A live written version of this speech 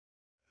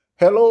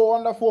Hello,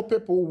 wonderful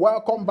people.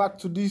 Welcome back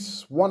to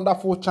this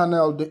wonderful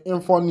channel, the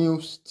Info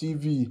News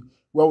TV,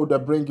 where we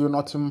bring you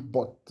nothing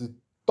but the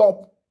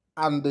top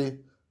and the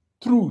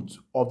truth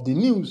of the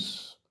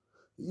news.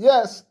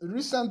 Yes,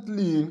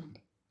 recently,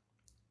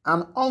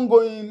 an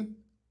ongoing,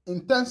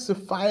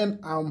 intensifying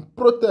and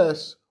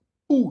protest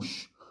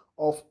push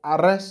of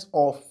arrest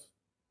of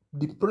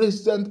the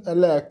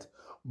president-elect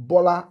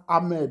Bola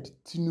Ahmed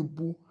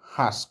TINUBU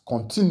has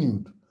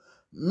continued.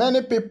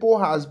 Many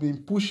people has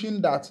been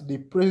pushing that the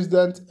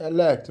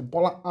president-elect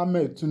Bola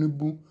Ahmed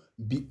TINUBU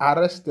be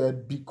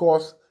arrested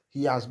because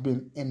he has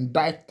been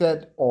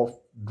indicted of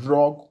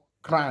drug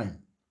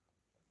crime.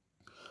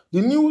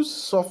 The news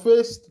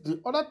surfaced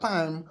the other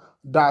time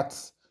that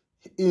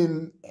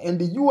in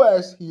the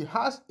US, he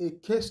has a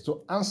case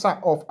to answer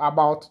of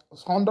about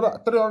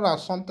 $300 and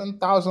something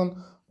thousand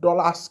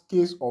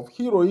case of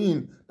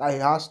heroin that he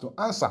has to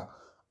answer.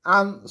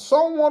 And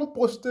someone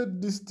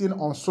posted this thing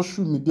on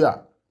social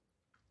media.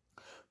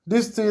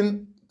 This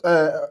thing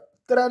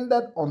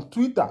trended on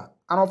Twitter.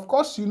 And of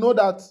course, you know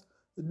that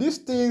these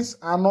things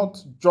are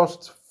not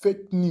just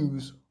fake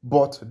news,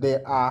 but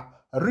they are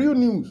real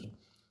news.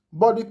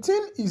 But the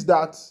thing is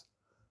that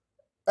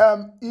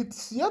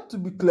it's yet to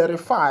be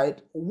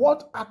clarified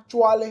what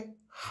actually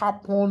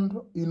happened,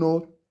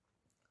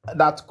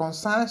 that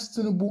concerns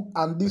Tinubu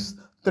and this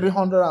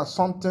 $300 and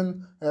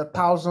something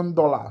thousand.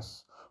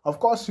 Of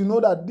course, you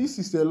know that this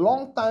is a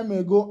long time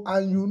ago,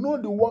 and you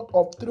know the worth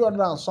of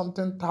 $300 and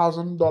something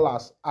thousand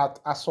as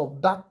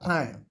of that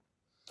time.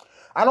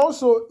 And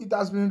also, it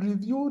has been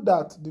revealed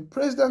that the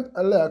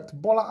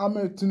president-elect Bola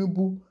Ahmed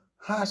Tinubu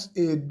has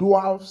a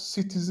dual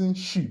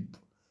citizenship.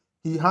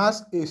 He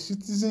has a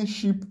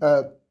citizenship.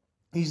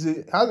 This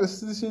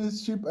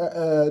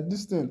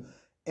thing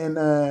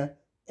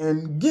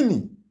in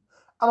Guinea,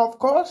 and of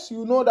course,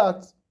 you know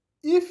that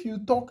if you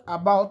talk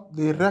about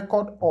the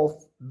record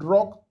of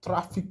drug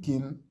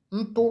trafficking,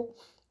 you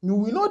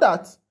will know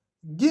that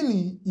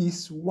Guinea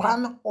is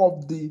one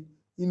of the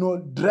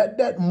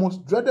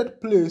most dreaded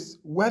place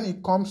when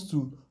it comes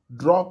to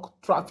drug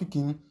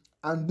trafficking,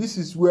 and this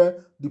is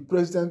where the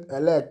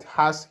president-elect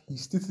has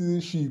his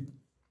citizenship.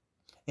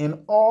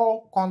 In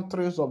all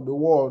countries of the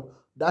world,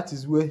 that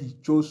is where he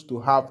chose to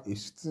have a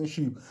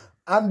citizenship.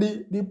 And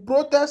the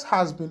protest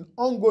has been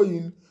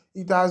ongoing.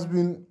 It has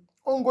been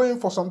ongoing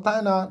for some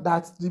time now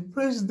that the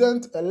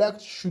president-elect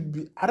should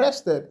be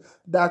arrested,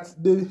 that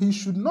he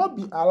should not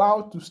be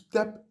allowed to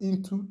step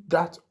into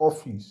that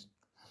office.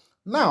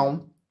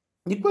 Now,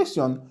 the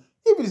question,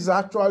 if it is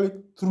actually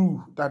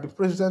true that the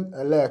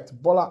president-elect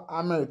Bola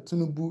Ahmed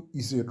Tinubu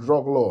is a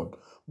drug lord,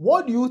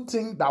 what do you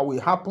think that will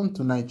happen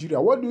to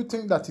Nigeria? What do you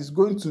think that is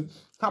going to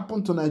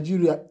happen to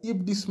Nigeria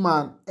if this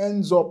man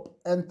ends up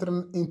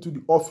entering into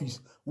the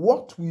office?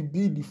 What will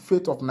be the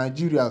fate of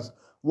Nigerians?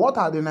 What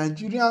are the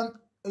Nigerian,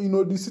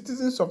 the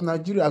citizens of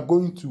Nigeria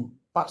going to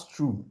pass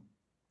through?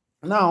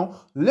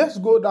 Now, let's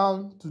go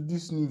down to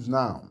this news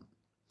now.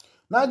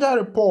 Niger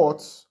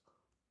reported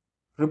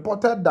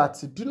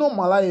that Dino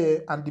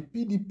Melaye and the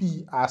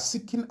PDP are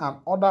seeking an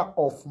order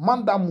of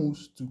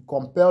mandamus to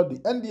compel the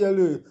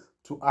NDLEA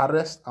to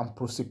arrest and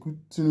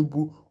prosecute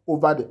Tinubu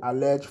over the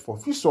alleged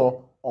forfeiture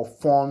of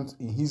funds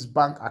in his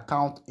bank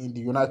account in the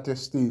United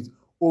States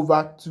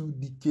over 2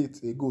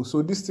 decades ago.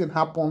 So this thing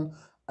happened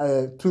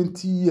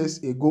 20 years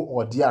ago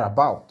or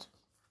thereabout.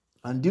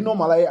 And Dino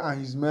Melaye and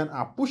his men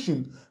are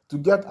pushing to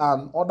get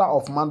an order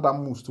of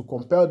mandamus to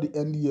compel the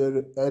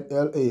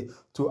NDLEA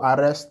to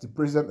arrest the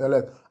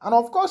president-elect. And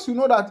of course, you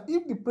know that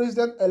if the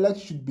president-elect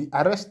should be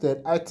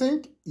arrested, I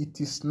think it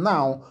is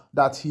now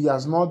that he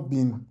has not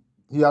been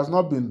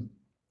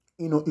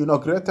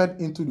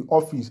inaugurated into the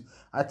office.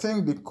 I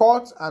think the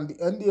court and the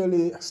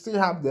NDLEA still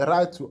have the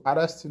right to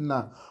arrest him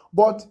now.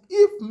 But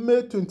if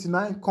May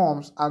 29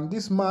 comes and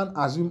this man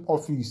assumes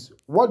office,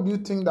 what do you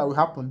think that will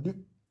happen?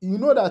 You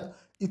know that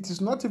it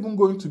is not even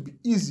going to be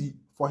easy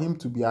for him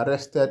to be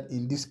arrested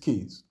in this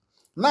case.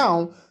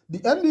 Now, the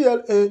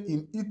NDLEA,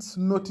 in its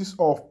notice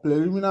of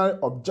preliminary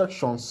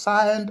objection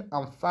signed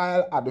and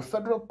filed at the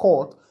federal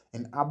court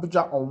in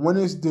Abuja on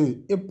Wednesday,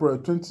 April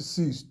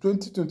 26,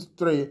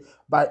 2023,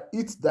 by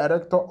its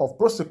Director of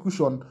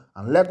Prosecution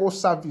and Legal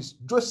Service,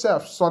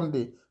 Joseph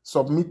Sunday,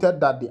 submitted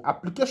that the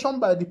application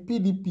by the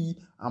PDP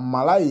and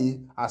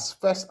Melaye as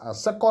first and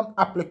second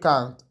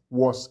applicant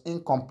was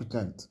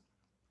incompetent.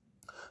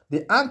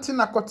 The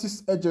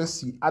Anti-Narcotics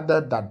Agency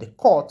added that the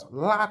court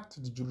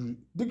lacked the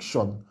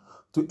jurisdiction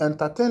to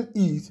entertain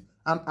it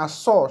and as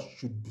such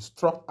should be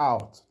struck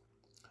out.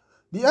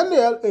 The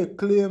NDLEA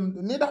claimed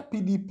neither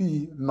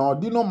PDP nor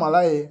Dino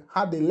Melaye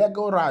had the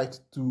legal right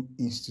to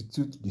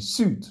institute the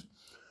suit.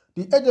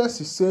 The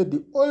agency said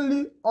the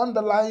only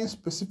underlying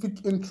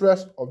specific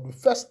interest of the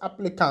first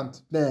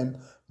applicant then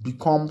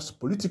becomes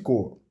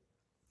political.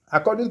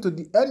 According to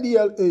the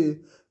NDLEA,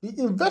 the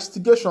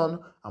investigation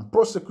and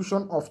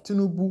prosecution of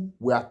Tinubu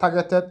were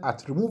targeted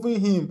at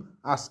removing him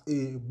as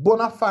a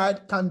bona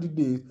fide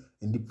candidate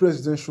in the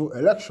presidential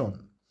election.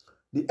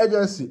 The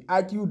agency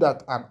argued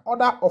that an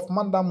order of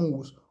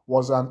mandamus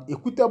was an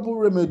equitable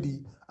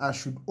remedy and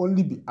should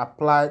only be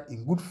applied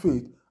in good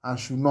faith and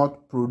should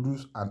not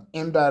produce an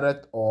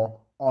indirect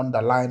or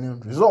underlying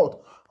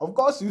result. Of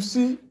course, you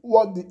see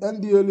what the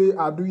NDLEA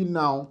are doing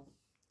now.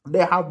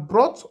 They have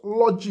brought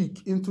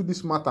logic into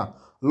this matter.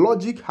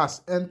 Logic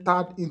has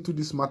entered into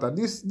this matter.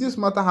 This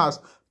matter has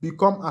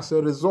become as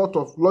a result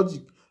of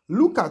logic.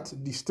 Look at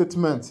the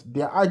statement,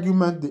 the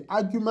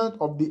argument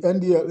of the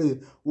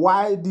NDLEA,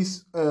 why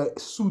this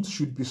suit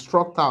should be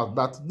struck out,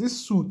 that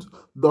this suit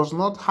does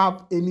not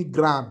have any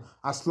ground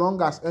as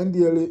long as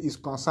NDLEA is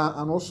concerned,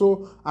 and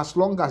also as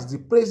long as the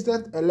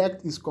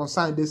president-elect is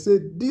concerned. They say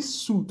this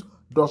suit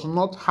does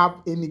not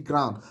have any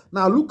ground.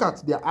 Now look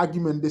at their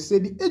argument. They say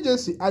the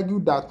agency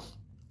argued that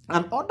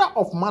an order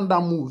of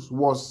mandamus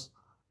was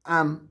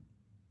an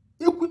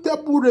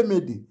equitable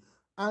remedy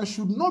and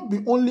should be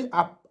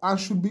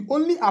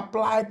only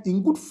applied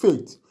in good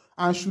faith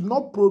and should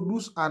not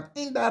produce an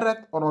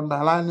indirect or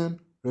underlying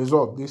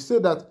result. They say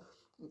that,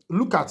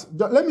 look at,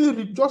 let me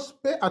read,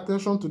 just pay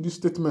attention to this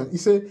statement. It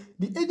says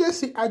the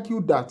agency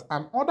argued that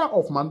an order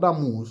of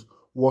mandamus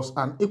was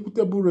an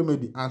equitable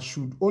remedy and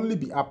should only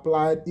be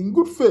applied in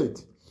good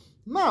faith.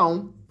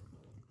 Now,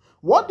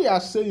 what they are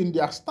saying,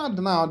 their stand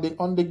now,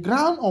 on the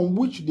ground on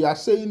which they are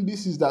saying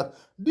this is that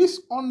this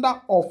order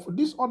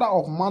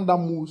of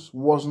mandamus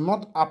was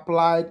not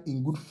applied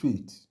in good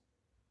faith.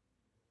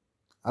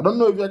 I don't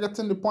know if you're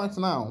getting the point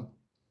now.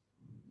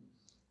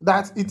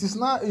 That it is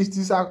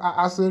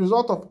as a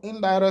result of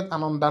indirect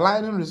and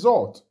underlying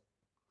result.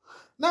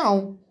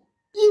 Now,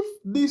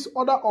 if this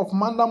order of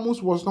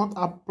mandamus was not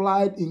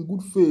applied in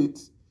good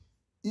faith,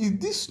 is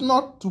this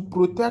not to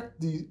protect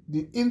the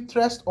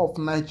interest of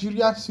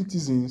Nigerian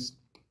citizens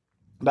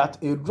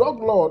that a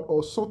drug lord,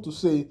 or so to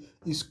say,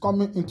 is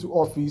coming into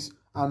office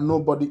and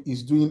nobody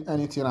is doing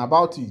anything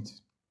about it?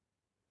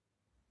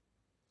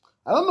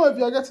 I don't know if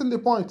you're getting the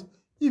point,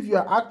 if you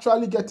are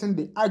actually getting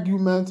the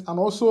argument and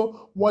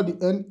also what the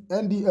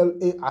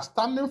NDLEA are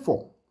standing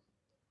for.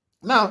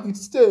 Now, it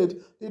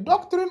stated, the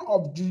doctrine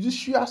of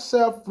judicial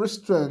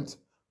self-restraint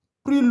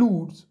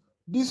preludes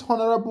this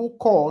honorable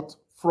court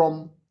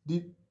from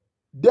the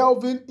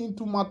delving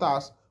into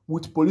matters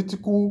with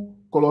political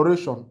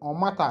coloration or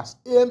matters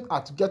aimed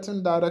at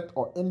getting direct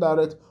or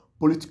indirect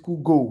political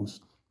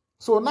goals.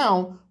 So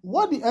now,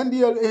 what the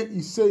NDLEA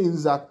is saying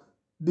is that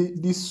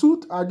the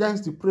suit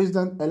against the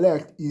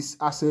president-elect is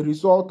as a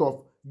result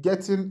of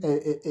getting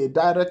a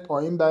direct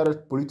or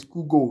indirect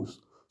political goals.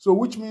 So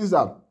which means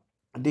that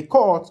the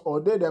court or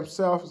they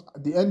themselves,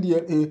 the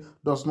NDLEA,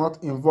 does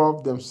not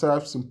involve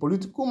themselves in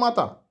political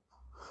matter.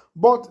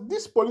 But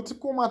this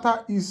political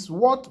matter is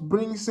what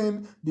brings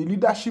in the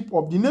leadership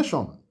of the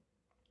nation.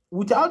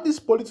 Without these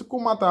political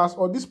matters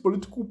or these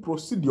political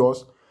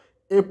procedures,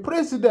 a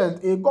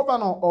president, a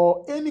governor,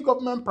 or any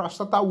government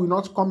parastatal will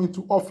not come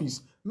into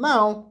office.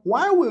 Now,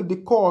 why will the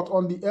court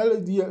on the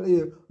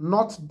NDLEA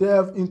not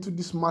delve into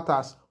these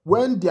matters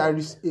when there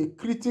is a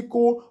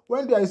critical,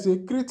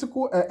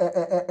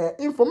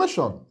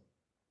 information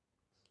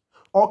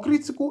or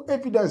critical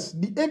evidence?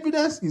 The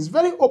evidence is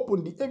very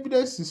open, the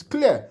evidence is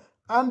clear,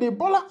 and the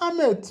Bola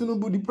Ahmed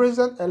TINUBU, the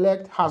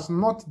president-elect, has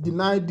not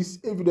denied this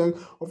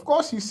evidence. Of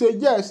course, he said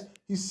yes,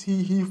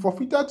 he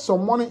forfeited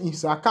some money in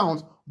his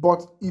account,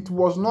 but it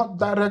was not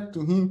direct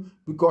to him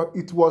because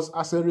it was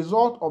as a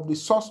result of the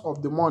source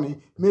of the money.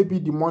 Maybe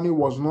the money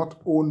was not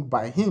owned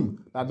by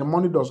him, that the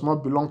money does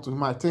not belong to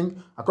him. I think,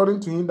 according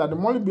to him, that the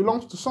money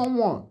belongs to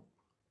someone.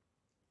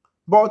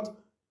 But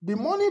the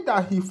money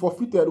that he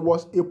forfeited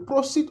was a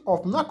proceed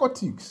of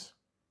narcotics.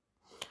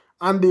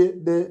 And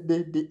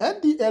the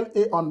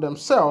NDLEA on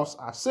themselves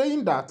are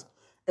saying that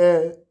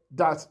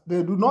that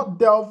they do not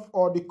delve,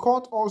 or the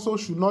court also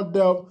should not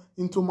delve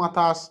into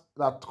matters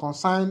that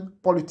concern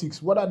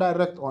politics, whether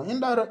direct or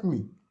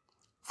indirectly,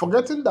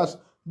 forgetting that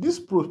these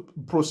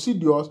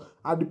procedures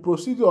are the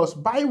procedures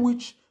by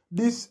which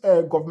these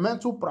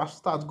governmental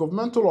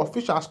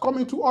officials come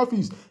into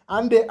office,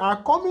 and they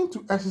are coming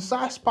to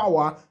exercise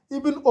power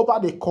even over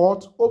the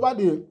court, over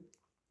the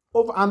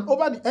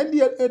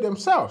NDLEA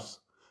themselves.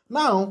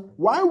 Now,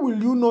 why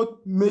will you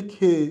not make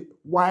hay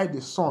while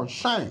the sun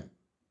shines?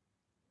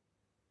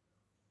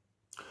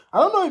 I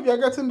don't know if you're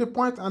getting the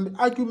point and the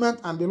argument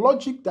and the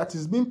logic that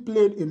is being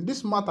played in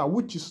this matter,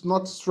 which is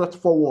not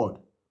straightforward.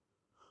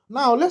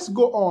 Now, let's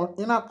go on.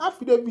 In an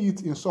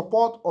affidavit in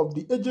support of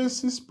the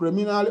agency's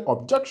preliminary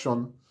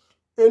objection,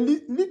 a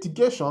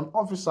litigation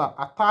officer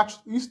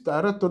attached to its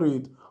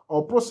Directorate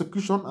of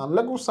Prosecution and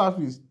Legal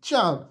Service,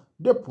 Chan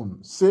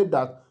Depun, said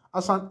that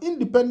as an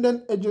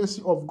independent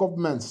agency of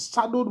government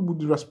saddled with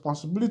the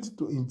responsibility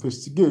to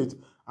investigate,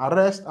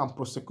 arrest, and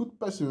prosecute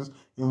persons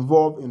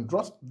involved in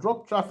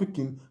drug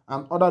trafficking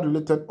and other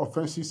related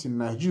offenses in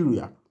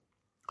Nigeria,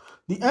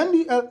 the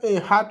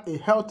NDLEA had a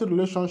healthy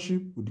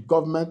relationship with the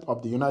government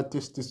of the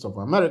United States of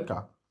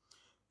America.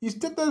 He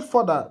stated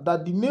further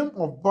that the name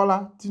of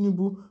Bola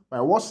TINUBU,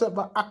 by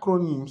whatever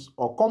acronyms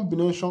or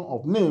combination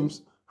of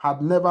names,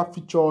 had never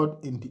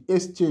featured in the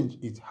exchange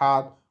it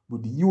had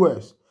with the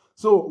U.S.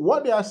 So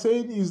what they are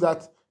saying is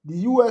that the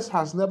U.S.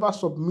 has never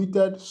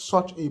submitted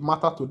such a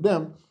matter to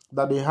them,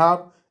 that they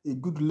have a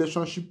good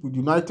relationship with the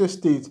United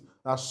States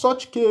that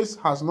such case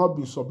has not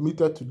been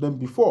submitted to them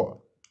before.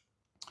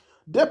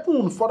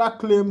 Depun further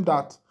claimed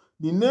that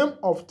the name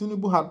of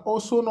Tinubu had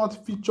also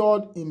not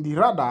featured in the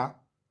radar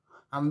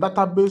and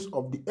database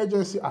of the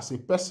agency as a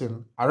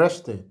person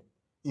arrested,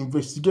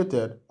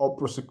 investigated, or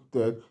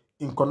prosecuted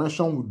in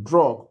connection with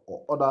drug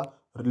or other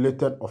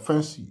related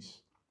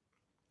offenses.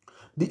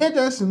 The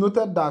agency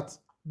noted that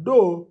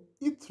though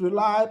it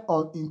relied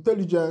on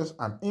intelligence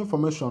and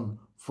information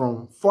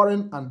from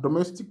foreign and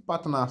domestic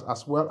partners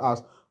as well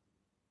as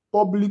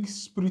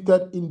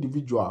public-spirited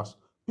individuals,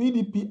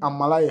 PDP and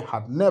Malaya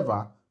had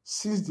never,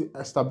 since the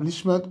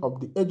establishment of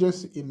the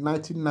agency in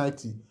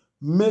 1990,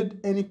 made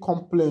any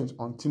complaints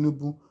on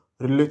Tinubu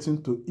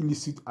relating to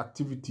illicit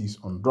activities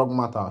on drug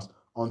matters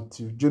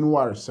until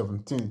January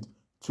 17,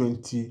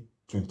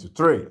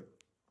 2023.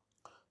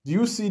 Do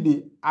you see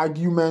the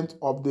argument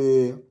of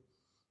the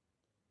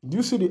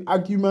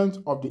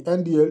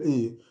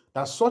NDLEA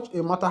that such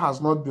a matter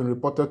has not been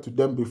reported to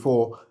them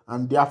before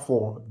and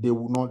therefore they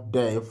will not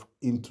delve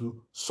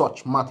into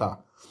such matter?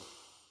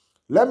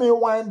 Let me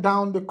wind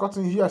down the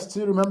curtain here.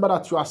 Still remember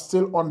that you are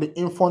still on the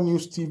Info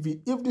News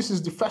TV. If this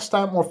is the first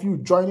time of you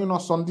joining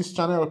us on this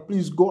channel,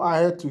 please go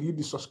ahead to hit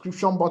the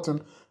subscription button,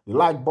 the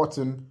like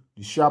button,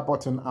 the share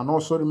button, and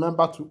also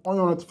remember to on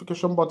your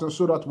notification button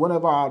so that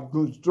whenever our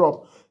news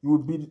drop, you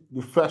will be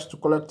the first to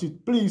collect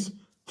it. Please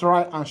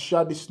try and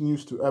share this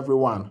news to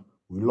everyone.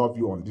 We love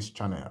you on this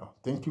channel.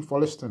 Thank you for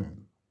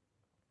listening.